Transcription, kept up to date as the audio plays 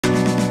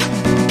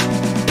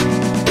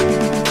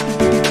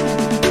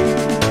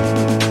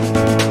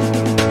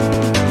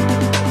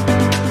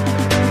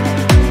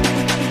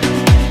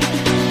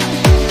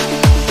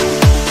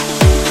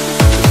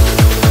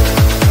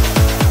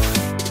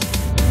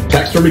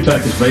Taxidermy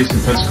Tech is based in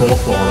Pensacola,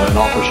 Florida, and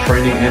offers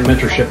training and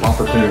mentorship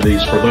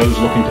opportunities for those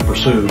looking to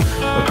pursue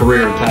a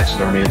career in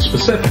taxidermy, and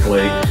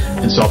specifically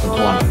in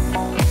self-employment.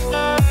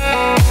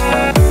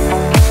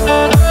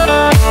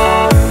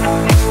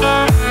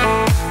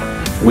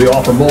 We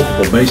offer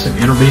multiple basic,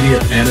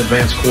 intermediate, and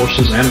advanced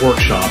courses and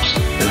workshops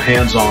in a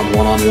hands-on,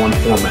 one-on-one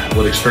format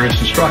with experienced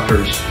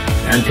instructors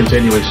and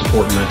continuing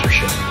support and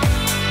mentorship.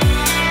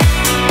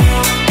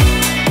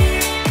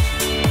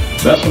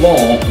 Best of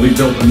all, we've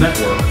built a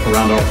network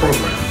around our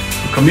program,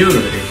 a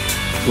community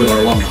with our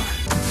alumni.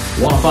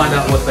 Want to find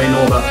out what they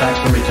know about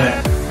Taxidermy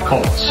Tech?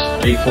 Call us,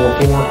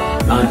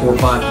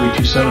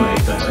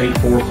 844-945-3278. That's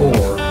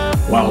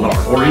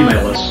 844-WILD-ART. Or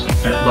email us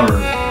at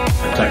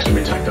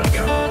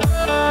learn@taxidermytech.com.